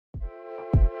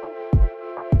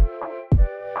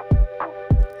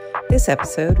This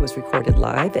episode was recorded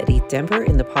live at ETH Denver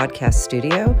in the podcast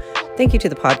studio. Thank you to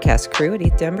the podcast crew at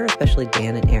ETH Denver, especially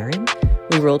Dan and Aaron.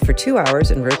 We rolled for 2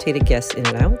 hours and rotated guests in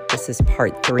and out. This is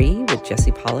part 3 with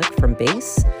Jesse Pollock from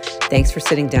Base. Thanks for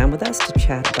sitting down with us to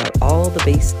chat about all the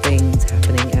Base things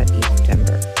happening at ETH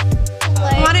Denver.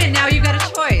 Come on in. Now you've got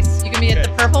a choice. You can be at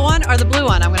the purple one or the blue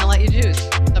one. I'm going to let you choose.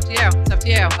 It's up to you. It's up to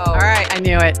you. Oh, all right. I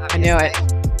knew it. I knew it.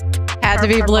 Had to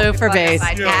be blue for Base.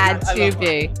 Had to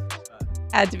be.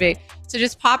 Had to be. So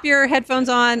just pop your headphones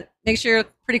on. Make sure you're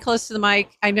pretty close to the mic.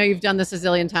 I know you've done this a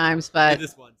zillion times, but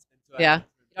this once. Yeah.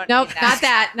 Nope, not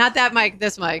that. Not that mic.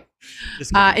 This mic.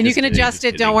 And you can adjust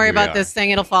it. Don't worry about this thing.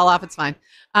 It'll fall off. It's fine.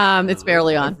 It's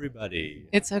barely on. Everybody.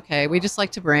 It's okay. We just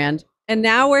like to brand. And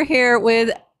now we're here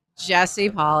with Jesse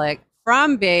Pollock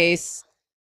from Base.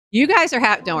 You guys are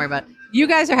don't worry about it. You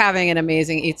guys are having an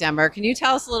amazing ETH Denver. Can you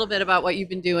tell us a little bit about what you've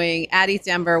been doing at ETH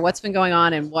Denver, what's been going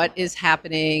on, and what is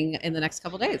happening in the next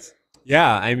couple of days?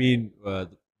 Yeah, I mean,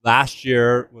 last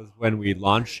year was when we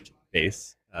launched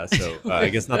Base. So I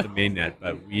guess not the mainnet,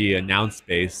 but we announced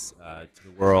Base to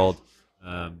the world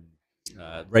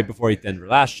right before ETH Denver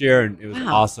last year, and it was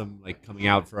awesome, like coming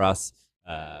out for us.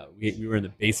 We were in the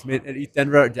basement at ETH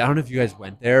Denver. I don't know if you guys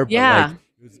went there, but like,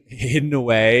 it was hidden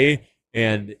away,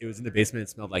 and it was in the basement. It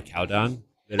smelled like cow dung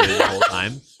literally the whole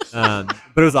time.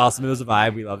 But it was awesome. It was a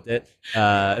vibe. We loved it.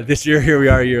 This year, here we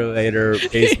are a year later,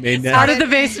 Base mainnet. Out of the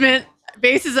basement.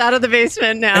 Base is out of the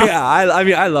basement now. Yeah, I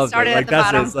mean, I loved it. Like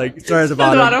that's bottom. It's like started at the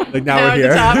bottom. Like now we're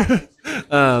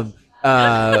here.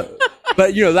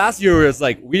 But you know, last year was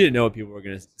like we didn't know what people were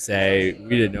gonna say. We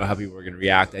didn't know how people were gonna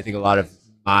react. I think a lot of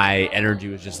my energy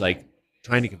was just like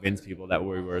trying to convince people that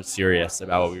we were serious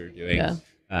about what we were doing.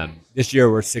 Yeah. This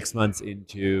year we're 6 months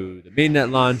into the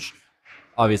mainnet launch.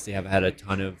 Obviously, have had a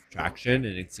ton of traction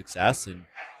and success, and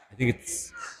I think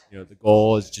it's the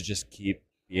goal is to just keep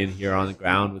being here on the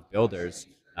ground with builders.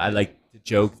 I like to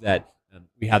joke that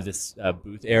we have this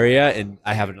booth area, and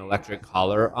I have an electric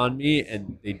collar on me,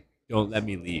 and they don't let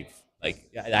me leave. Like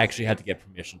I actually had to get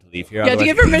permission to leave here. You had to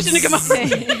get permission to come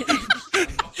on.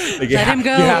 Like let him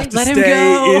go. You have to let stay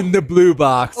him go. in the blue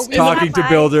box, talking to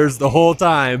builders the whole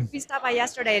time. We stopped by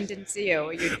yesterday and didn't see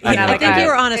you. I think you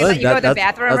were honest. They let you go to the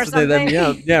bathroom or something. They let me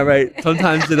out. Yeah, right.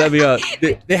 Sometimes they let me out.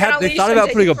 They thought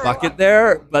about putting a bucket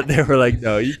there, but they were like,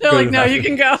 no. You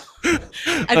can go.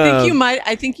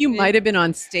 I think you might have been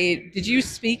on stage. Did you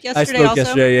speak yesterday? I spoke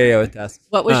yesterday. Yeah, with Tess.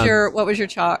 What was your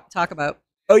talk about?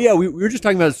 Oh yeah, we were just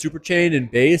talking about Superchain and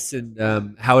Base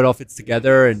and how it all fits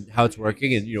together and how it's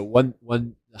working. And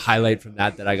one highlight from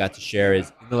that I got to share is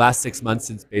in the last 6 months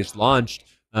since Base launched,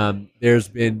 there's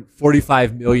been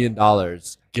 $45 million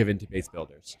given to Base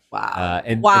builders. Wow.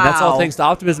 And that's all thanks to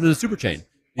Optimism and the Superchain.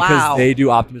 Because they do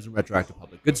Optimism retroactive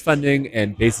public goods funding,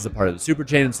 and Base is a part of the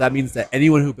Superchain. And so that means that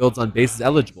anyone who builds on Base is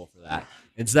eligible for that.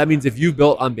 And so that means if you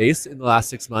built on Base in the last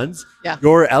 6 months,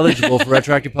 you're eligible for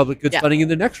retroactive public goods funding in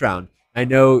the next round. I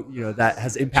know that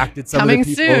has impacted some of the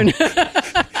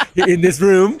people in this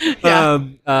room,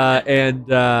 and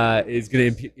is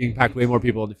going to impact way more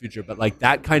people in the future. But like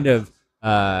that kind of,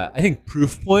 I think,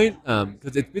 proof point,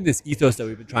 because it's been this ethos that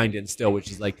we've been trying to instill, which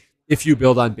is like, if you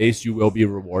build on Base, you will be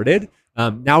rewarded.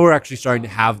 Now we're actually starting to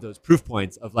have those proof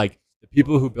points of like the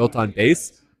people who built on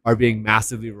Base are being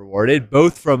massively rewarded,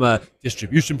 both from a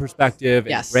distribution perspective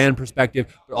and brand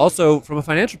perspective, but also from a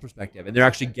financial perspective. And they're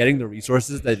actually getting the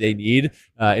resources that they need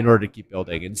in order to keep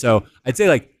building. And so I'd say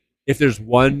like, if there's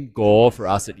one goal for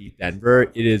us at ETH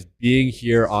Denver, it is being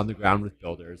here on the ground with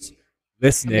builders,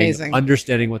 listening,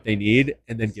 understanding what they need,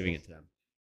 and then giving it to them.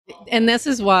 And this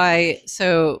is why,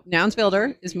 so Nouns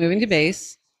Builder is moving to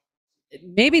Base.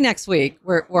 Maybe next week,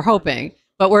 we're hoping.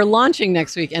 But we're launching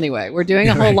next week anyway. We're doing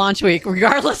a whole launch week,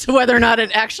 regardless of whether or not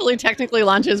it actually technically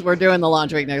launches. We're doing the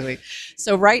launch week next week.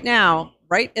 So right now,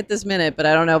 right at this minute, but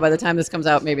I don't know, by the time this comes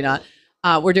out, maybe not,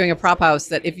 we're doing a prop house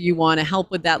that if you want to help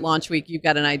with that launch week, you've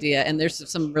got an idea. And there's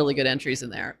some really good entries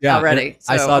in there already.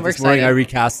 So I saw it this morning. I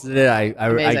recasted it.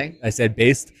 I said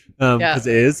based because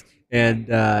it is. And,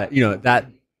 that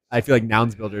I feel like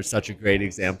Nouns Builder is such a great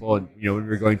example. And, when we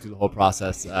were going through the whole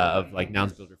process of like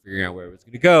Nouns Builder figuring out where it was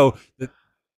going to go,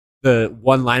 the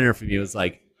one-liner for me was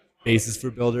like, Base is for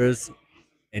builders,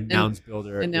 and Nouns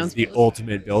Builder is the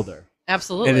ultimate builder.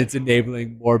 Absolutely. And it's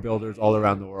enabling more builders all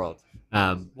around the world.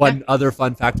 One other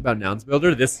fun fact about Nouns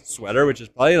Builder, this sweater, which is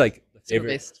probably like the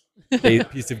favorite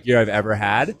piece of gear I've ever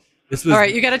had. This was all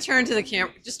right, you got to turn to the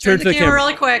camera. Just turn to the camera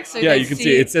really quick so you can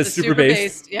see. It says super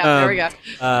based. Yeah, there we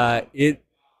go.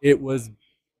 It was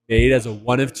made as a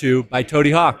 1 of 2 by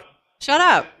Toady Hawk. Shut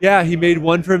up. Yeah, he made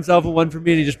one for himself and one for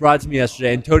me, and he just brought it to me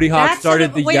yesterday. And Toady Hawk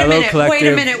started the Yellow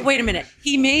Collective. Wait a minute.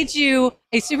 He made you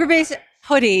a super base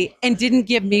hoodie and didn't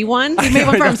give me one. He made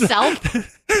one for himself.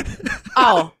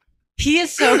 Oh, he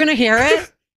is so going to hear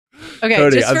it. Okay,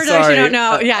 Cody, just for I'm those you sorry. don't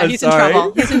know, yeah, I'm he's sorry. in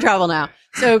trouble. He's in trouble now.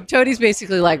 So Toadie's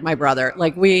basically like my brother.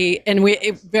 Like we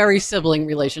a very sibling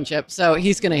relationship. So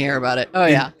he's going to hear about it. Oh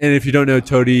yeah. And if you don't know,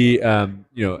 Toadie,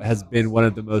 has been one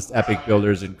of the most epic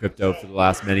builders in crypto for the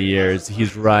last many years.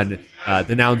 He's run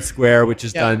the Noun Square, which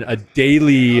has done a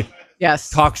daily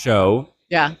talk show.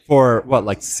 Yeah. For what,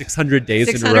 like 600 days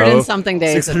in a 600 row? and something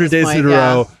days. 600 days in a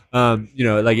row.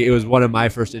 Like it was one of my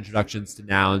first introductions to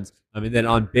nouns. And then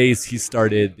on Base, he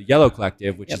started the Yellow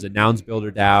Collective, which is a nouns builder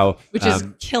DAO, which is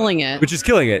killing it. Which is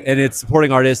killing it, and it's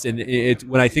supporting artists. And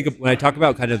when I talk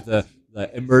about kind of the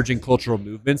emerging cultural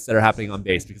movements that are happening on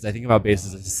Base, because I think about Base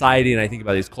as a society, and I think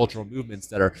about these cultural movements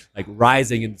that are like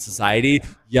rising in society.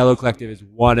 Yellow Collective is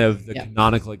one of the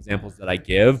canonical examples that I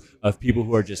give of people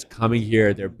who are just coming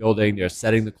here, they're building, they're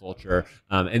setting the culture,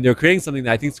 and they're creating something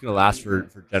that I think is going to last for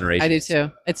generations. I do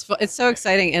too. It's so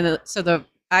exciting, and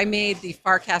I made the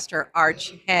Farcaster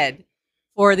arch head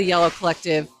for the Yellow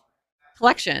Collective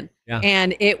collection,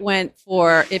 and it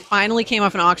finally came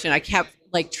off an auction. I kept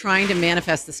like trying to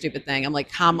manifest the stupid thing. I'm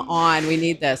like, come on, we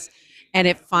need this. And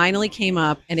it finally came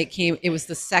up, and it was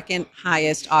the second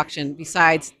highest auction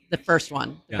besides the first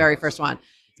one, the very first one.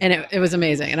 And it was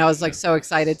amazing. And I was like so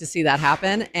excited to see that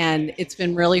happen. And it's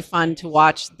been really fun to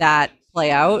watch that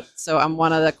play out. So I'm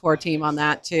one of the core team on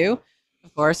that too,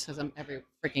 of course, because I'm every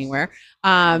freaking where.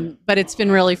 But it's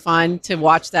been really fun to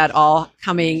watch that all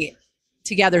coming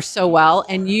together so well.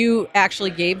 And you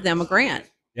actually gave them a grant.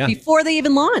 Before they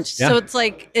even launched. So it's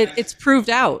like, it's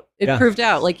proved out. It proved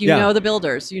out. Like, you know the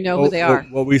builders. You know who they are.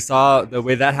 What we saw, the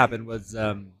way that happened was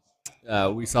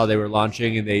we saw they were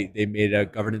launching, and they made a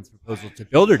governance proposal to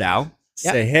BuilderDAO.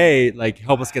 Say, hey, like,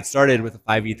 help us get started with a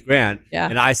 5 ETH grant.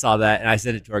 And I saw that, and I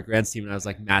sent it to our grants team, and I was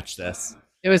like, match this.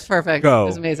 It was perfect. Go. It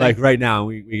was amazing. Like, right now,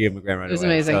 we gave them a grant right away. It was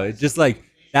amazing. So it's just like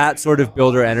that sort of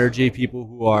builder energy, people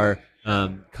who are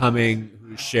coming,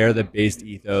 who share the based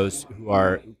ethos, who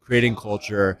are creating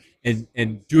culture,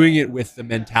 and doing it with the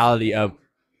mentality of,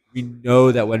 we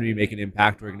know that when we make an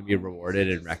impact, we're going to be rewarded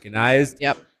and recognized.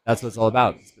 That's what it's all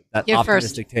about. That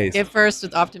optimistic taste. Give first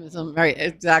with optimism. Right,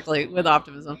 exactly, with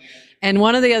optimism. And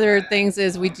one of the other things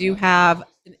is we do have,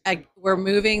 we're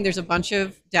moving, there's a bunch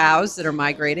of DAOs that are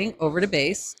migrating over to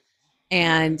Base,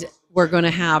 and we're going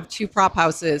to have 2 prop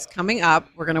houses coming up.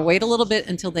 We're going to wait a little bit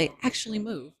until they actually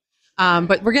move.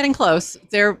 But we're getting close.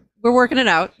 We're working it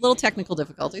out. Little technical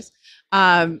difficulties.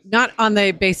 Not on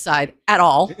the Base side at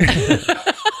all.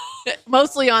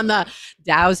 Mostly on the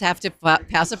DAOs have to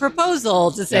pass a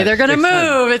proposal to say they're going to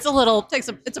move. It's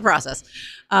a process.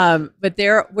 But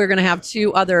we're going to have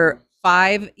 2 other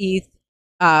 5 ETH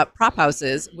prop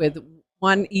houses with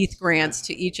 1 ETH grants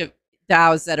to each of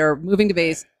DAOs that are moving to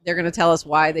Base. They're going to tell us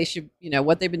why they should,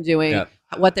 what they've been doing,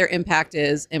 what their impact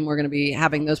is, and we're going to be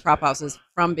having those prop houses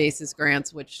from Base's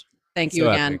grants, which thank you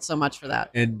again so much for that.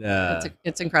 And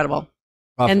it's incredible.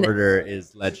 Prop Order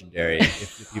is legendary,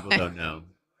 if the people don't know.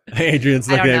 Adrienne's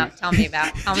looking. I don't know.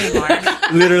 Tell me more.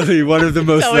 Literally one of the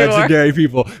most legendary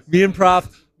people. Me and Prof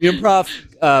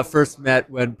first met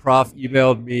when Prof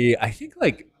emailed me, I think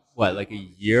like a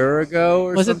year ago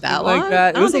or something like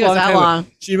that. It was a long time ago.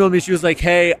 She emailed me. She was like,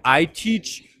 "Hey, I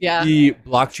teach the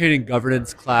blockchain and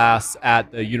governance class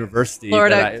at the university,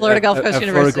 Florida Gulf Coast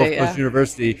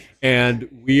University,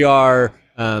 and we are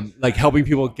like helping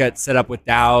people get set up with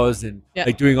DAOs and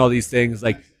like doing all these things.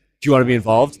 Like, do you want to be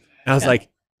involved?" And I was like,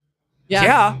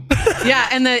 "Yeah."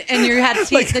 And you had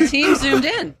the team zoomed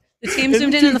in. The team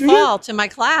zoomed in the fall to my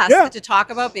class to talk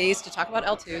about Base, to talk about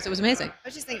L2s. It was amazing. I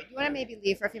was just thinking, do you want to maybe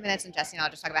leave for a few minutes, and Jesse and I'll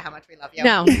just talk about how much we love you?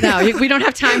 No, we don't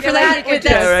have time for that. You can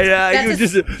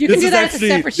do that as a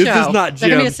separate show. This is not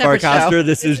GM Farcaster.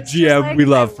 This is GM. Like, we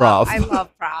love Prof. I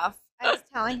love Prof. I was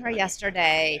telling her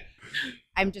yesterday,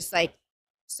 I'm just like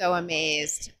so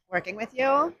amazed working with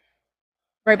you.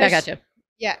 Right back at you.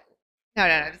 Yeah. No.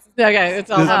 Okay,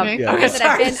 it's all about me. Yeah. Okay,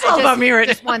 sorry. It's all about me right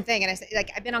now. Just one thing, and I said, like,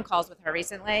 I've been on calls with her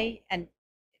recently, and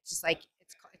it's just like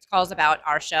it's calls about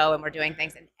our show, and we're doing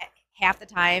things, and half the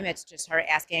time it's just her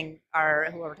asking whoever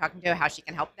we're talking to how she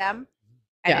can help them,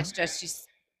 and it's just she's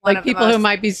one like of people who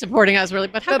might be supporting us really,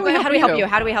 but how do we help you?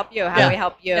 How do we help you? How do we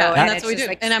help you? Yeah, and that's what we do.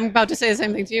 Like, and I'm about to say the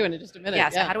same thing to you in just a minute. Yeah.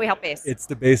 So how do we help Base? It's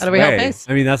the Base. How do we help Base?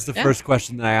 I mean, that's the first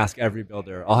question that I ask every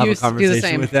builder. I'll have a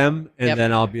conversation with them, and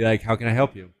then I'll be like, "How can I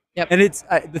help you?" And it's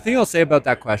the thing I'll say about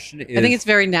that question is I think it's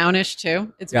very nounish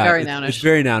too. It's very nounish. It's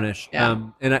very nounish. Yeah.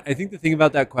 And I think the thing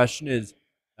about that question is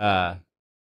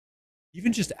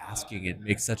even just asking it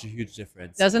makes such a huge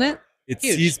difference. Doesn't it? It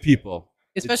sees people.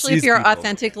 especially if you're people.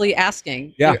 authentically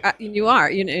asking. Yeah. You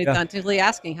are authentically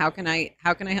asking, how can I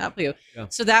help you? Yeah.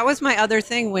 So that was my other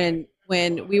thing when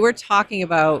we were talking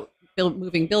about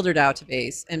moving BuilderDAO to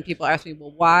Base, and people asked me,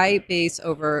 well, why Base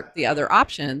over the other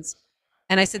options?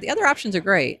 And I said, the other options are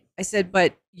great. I said,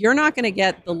 but you're not going to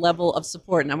get the level of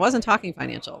support. And I wasn't talking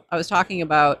financial. I was talking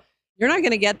about, you're not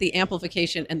going to get the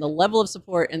amplification and the level of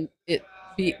support and it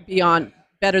beyond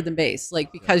better than Base.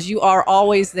 Like, because you are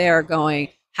always there going,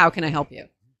 how can I help you?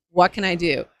 What can I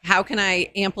do? How can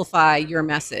I amplify your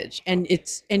message? And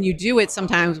you do it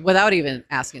sometimes without even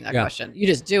asking that question. You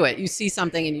just do it. You see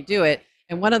something and you do it.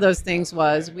 And one of those things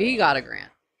was, we got a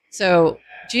grant. So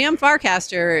GM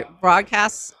Farcaster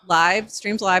broadcasts live,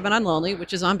 streams live on Unlonely,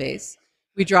 which is on Base.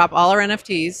 We drop all our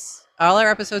NFTs. All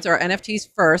our episodes are NFTs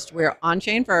first. We're on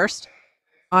chain first,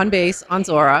 on Base, on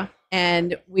Zora.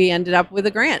 And we ended up with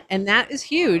a grant. And that is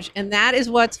huge. And that is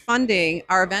what's funding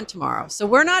our event tomorrow. So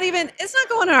we're not even, it's not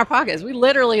going in our pockets. We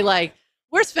literally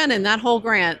we're spending that whole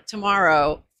grant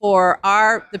tomorrow for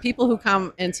the people who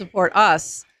come and support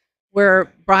us.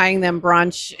 We're buying them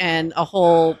brunch and a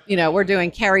whole, we're doing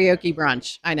karaoke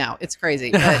brunch. I know, it's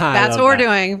crazy, but that's what we're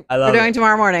doing. We're doing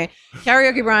tomorrow morning.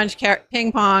 Karaoke brunch,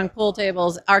 ping pong, pool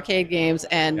tables, arcade games,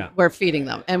 and we're feeding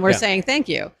them. And we're saying thank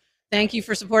you. Thank you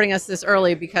for supporting us this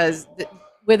early, because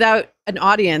without an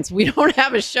audience, we don't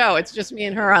have a show. It's just me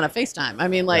and her on a FaceTime. I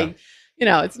mean,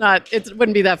 it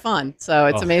wouldn't be that fun. So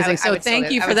it's amazing. So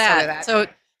thank you for that.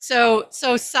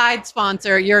 So side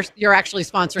sponsor, you're actually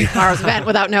sponsoring tomorrow's event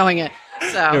without knowing it.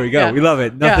 So there we go. Yeah. We love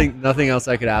it. Nothing else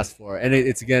I could ask for. And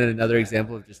it's again another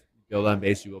example of just build on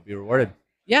Base, you will be rewarded.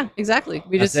 Yeah, exactly.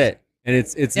 That's it. And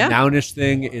it's a nounish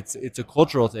thing. It's a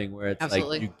cultural thing where it's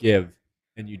Absolutely. like you give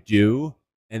and you do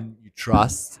and you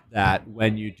trust that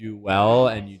when you do well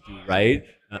and you do right,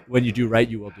 when you do right,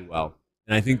 you will do well.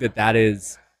 And I think that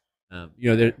is,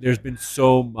 there's been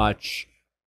so much.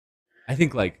 I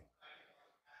think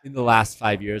in the last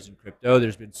 5 years in crypto,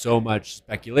 there's been so much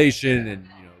speculation and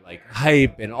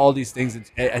hype and all these things. And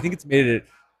I think it's made it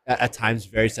at times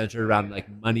very centered around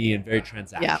money and very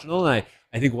transactional. And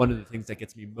I think one of the things that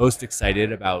gets me most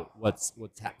excited about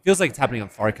feels like it's happening on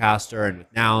Farcaster and with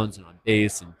Nouns and on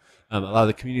Base and a lot of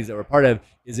the communities that we're part of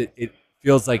is it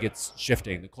feels like it's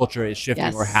shifting. The culture is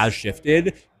shifting or has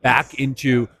shifted back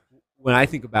into. When I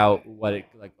think about what it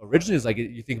originally is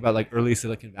you think about early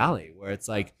Silicon Valley, where it's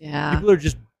people are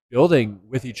just building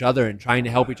with each other and trying to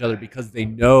help each other because they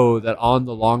know that on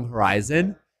the long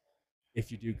horizon,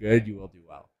 if you do good, you will do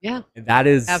well. Yeah. And that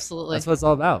is absolutely that's what it's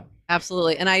all about.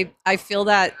 Absolutely. And I feel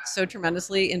that so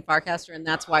tremendously in Farcaster, and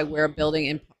that's why we're building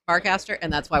in Farcaster,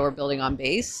 and that's why we're building on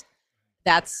Base.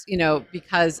 That's,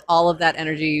 because all of that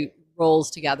energy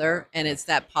rolls together, and it's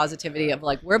that positivity of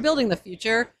we're building the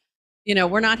future.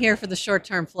 We're not here for the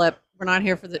short-term flip. We're not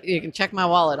here for you can check my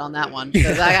wallet on that one,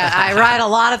 because I ride a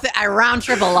lot of I round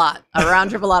trip a lot. I round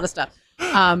trip a lot of stuff.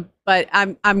 But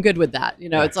I'm good with that.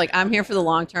 It's I'm here for the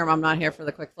long term. I'm not here for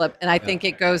the quick flip. And I think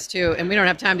it goes to, and we don't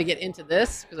have time to get into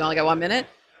this because I only got 1 minute,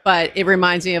 but it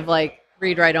reminds me of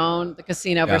read, write, own, the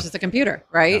casino versus the computer,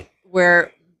 right?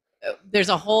 Where there's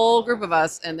a whole group of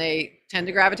us and they tend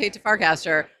to gravitate to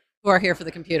Farcaster who are here for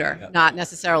the computer, not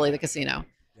necessarily the casino.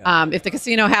 If the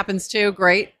casino happens too,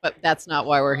 great, but that's not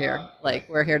why we're here.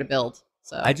 We're here to build.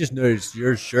 So I just noticed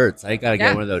your shirts. I gotta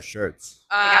get one of those shirts.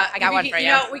 I got one for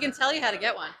you. We can tell you how to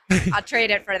get one. I'll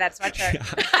trade it for that sweatshirt.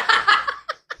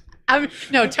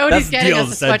 Toadie's getting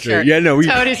us a sweatshirt. Yeah, no,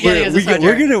 Toadie's getting us a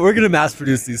sweatshirt. We're gonna mass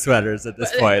produce these sweaters at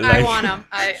this point. I want them.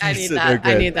 I need that.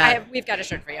 I need that. We've got a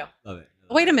shirt for you. Love it.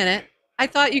 Wait a minute. I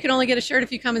thought you could only get a shirt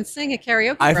if you come and sing at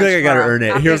karaoke. I feel like I gotta earn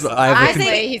it. Here's I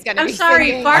think he's gonna. I'm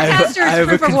sorry. Farcaster is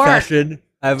proof of work.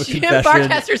 I have a confession.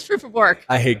 Farcaster's proof of work.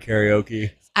 I hate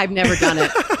karaoke. I've never done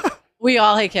it. We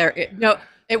all hate karaoke. No,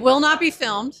 it will not be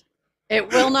filmed.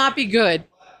 It will not be good.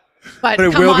 But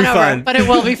it come will on be over. Fun. But it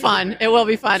will be fun. It will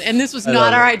be fun. And this was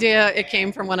not our idea. It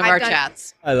came from one of our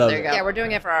chats. I love it. Yeah, we're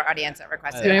doing it for our audience that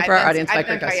requested. Doing it for our audience I've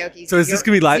that done requested. karaoke. So is this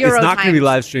gonna be live? It's not gonna be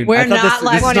live streamed. We're not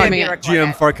live streaming it.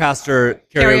 GM Farcaster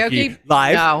karaoke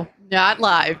live. No, not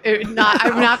live. I'm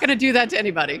not going to do that to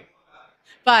anybody.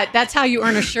 But that's how you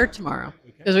earn a shirt tomorrow,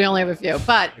 because we only have a few.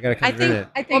 But I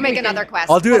think we'll make another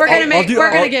quest. I'll do it. We're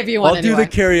going to give you one. I'll do the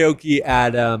karaoke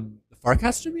at the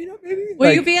Farcaster meetup, maybe.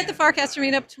 Will you be at the Farcaster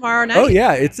meetup tomorrow night? Oh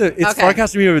yeah, it's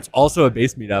Farcaster meetup. It's also a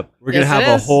Base meetup. We're gonna have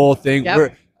a whole thing.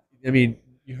 Yep.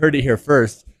 You heard it here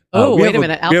first. Wait a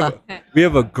minute, Alpha. We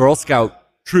have a Girl Scout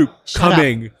troop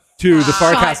coming to the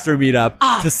Farcaster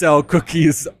meetup to sell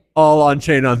cookies all on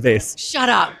chain on Base. Shut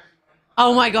up!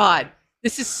 Oh my God,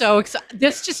 this is so exciting.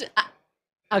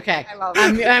 Okay. I love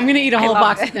I'm it. going to eat a I whole love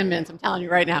box it. of Thin Mints. I'm telling you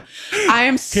right now. I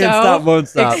am so Can't stop, won't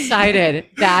stop. excited.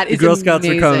 That The is Girl Scouts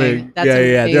amazing. are coming. That's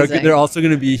yeah. amazing. They're also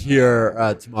going to be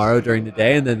here tomorrow during the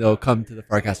day, and then they'll come to the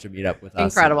Farcaster meetup with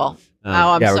us. Incredible. And,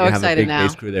 I'm we're so gonna have a excited big now.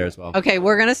 base crew there as well. Okay,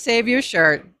 we're going to save you a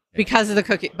shirt because of the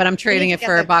cookie, but I'm trading need it to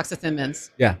for get a box of Thin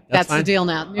Mints. Yeah, That's fine. the deal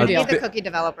now. New I'll deal. We need the cookie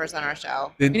developers on our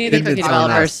show. We need the cookie on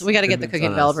developers. us. We got to get the Thin cookie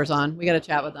Mints on us. developers on. We got to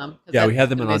chat with them. 'cause Yeah, we that's had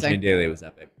them on amazing. On-Chain Daily. It was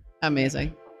epic.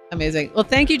 Amazing. Well,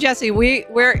 thank you, Jesse. We're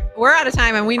out of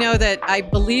time, and we know that I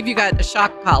believe you got a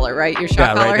shock collar, right? Your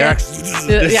shock collar. Right.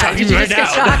 Yeah, did you just get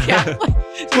shocked? Yeah.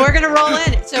 So we're gonna roll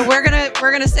in. So we're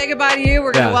gonna say goodbye to you.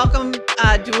 We're gonna welcome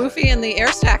Dwoofy and the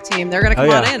Airstack team. They're gonna come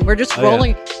on in. We're just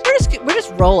rolling. We're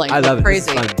just rolling. I love it.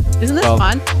 Crazy. This is fun. Isn't this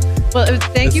fun? Well,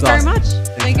 thank you very awesome. much.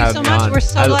 Thank you so much. We're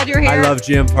so glad you're here. I love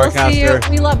GM We'll see you. Farcaster.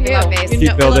 We love you. We love Base. We Keep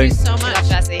love building. you so We much. love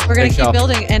Jesse. We're going Thanks, to keep y'all.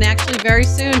 building, and actually very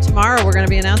soon, tomorrow, we're going to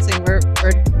be announcing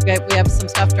we have some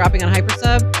stuff dropping on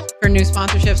Hypersub for new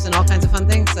sponsorships and all kinds of fun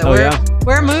things. So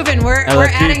we're moving. We're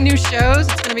adding new shows.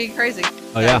 It's going to be crazy.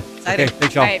 Oh yeah. Exciting. Okay.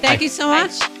 Thanks, y'all. All right, Thank you so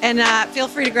much, and feel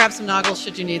free to grab some noggles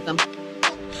should you need them.